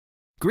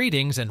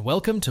Greetings and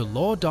welcome to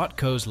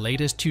Law.co's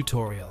latest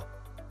tutorial,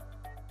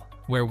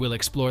 where we'll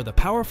explore the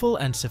powerful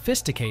and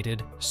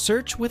sophisticated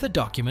Search with a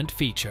Document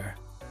feature.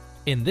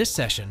 In this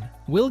session,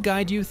 we'll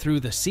guide you through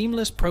the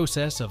seamless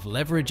process of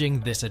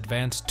leveraging this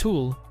advanced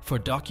tool for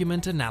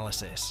document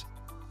analysis.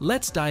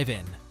 Let's dive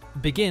in.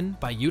 Begin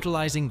by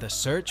utilizing the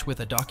Search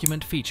with a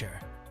Document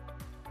feature,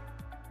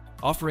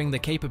 offering the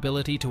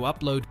capability to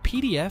upload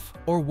PDF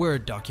or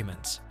Word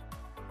documents.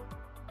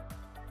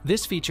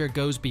 This feature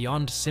goes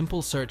beyond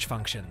simple search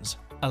functions,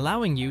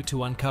 allowing you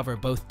to uncover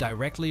both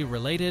directly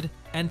related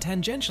and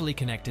tangentially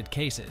connected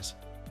cases.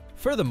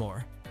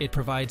 Furthermore, it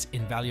provides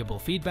invaluable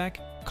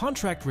feedback,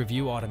 contract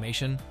review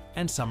automation,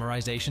 and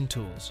summarization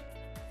tools.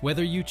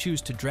 Whether you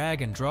choose to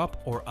drag and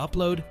drop or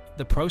upload,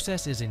 the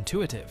process is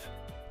intuitive.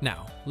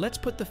 Now, let's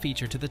put the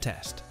feature to the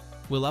test.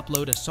 We'll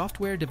upload a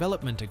software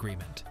development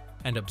agreement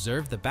and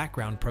observe the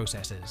background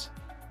processes.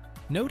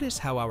 Notice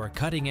how our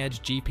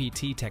cutting-edge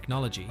GPT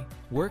technology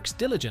works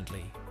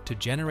diligently to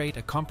generate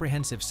a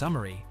comprehensive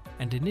summary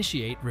and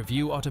initiate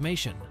review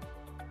automation.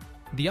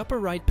 The upper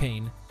right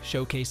pane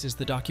showcases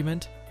the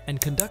document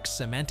and conducts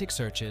semantic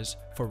searches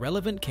for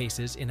relevant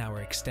cases in our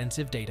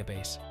extensive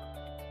database.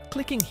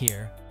 Clicking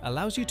here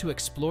allows you to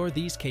explore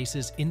these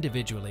cases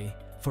individually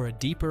for a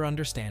deeper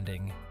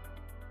understanding.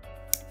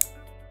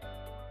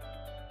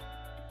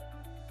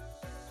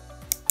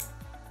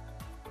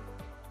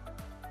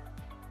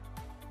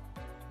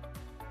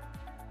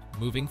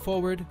 Moving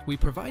forward, we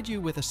provide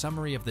you with a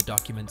summary of the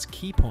document's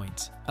key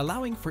points,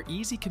 allowing for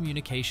easy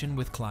communication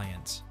with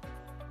clients.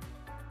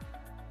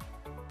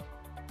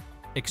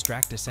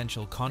 Extract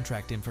essential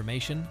contract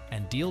information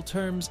and deal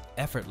terms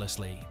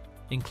effortlessly,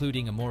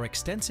 including a more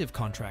extensive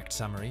contract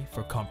summary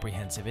for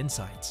comprehensive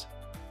insights.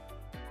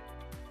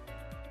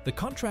 The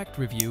contract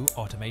review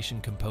automation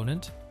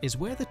component is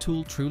where the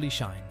tool truly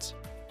shines.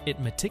 It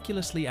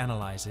meticulously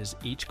analyzes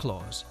each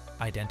clause,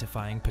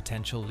 identifying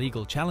potential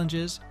legal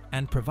challenges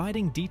and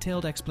providing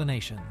detailed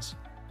explanations.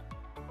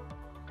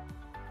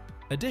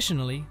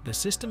 Additionally, the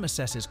system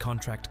assesses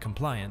contract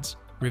compliance,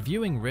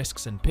 reviewing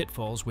risks and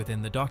pitfalls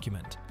within the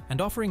document,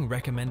 and offering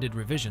recommended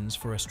revisions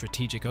for a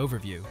strategic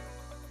overview.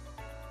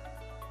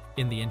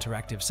 In the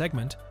interactive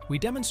segment, we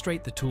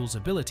demonstrate the tool's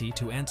ability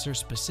to answer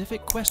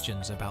specific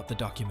questions about the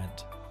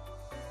document.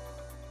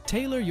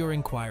 Tailor your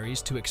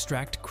inquiries to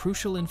extract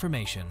crucial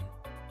information.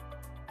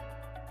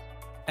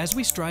 As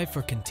we strive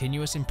for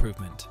continuous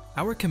improvement,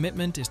 our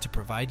commitment is to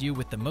provide you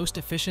with the most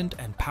efficient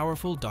and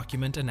powerful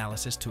document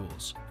analysis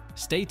tools.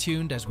 Stay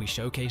tuned as we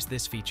showcase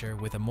this feature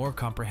with a more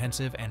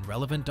comprehensive and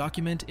relevant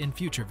document in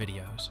future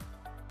videos.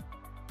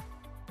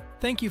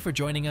 Thank you for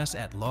joining us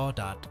at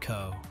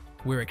Law.co.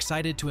 We're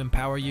excited to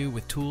empower you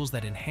with tools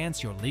that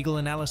enhance your legal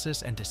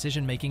analysis and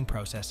decision-making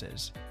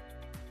processes.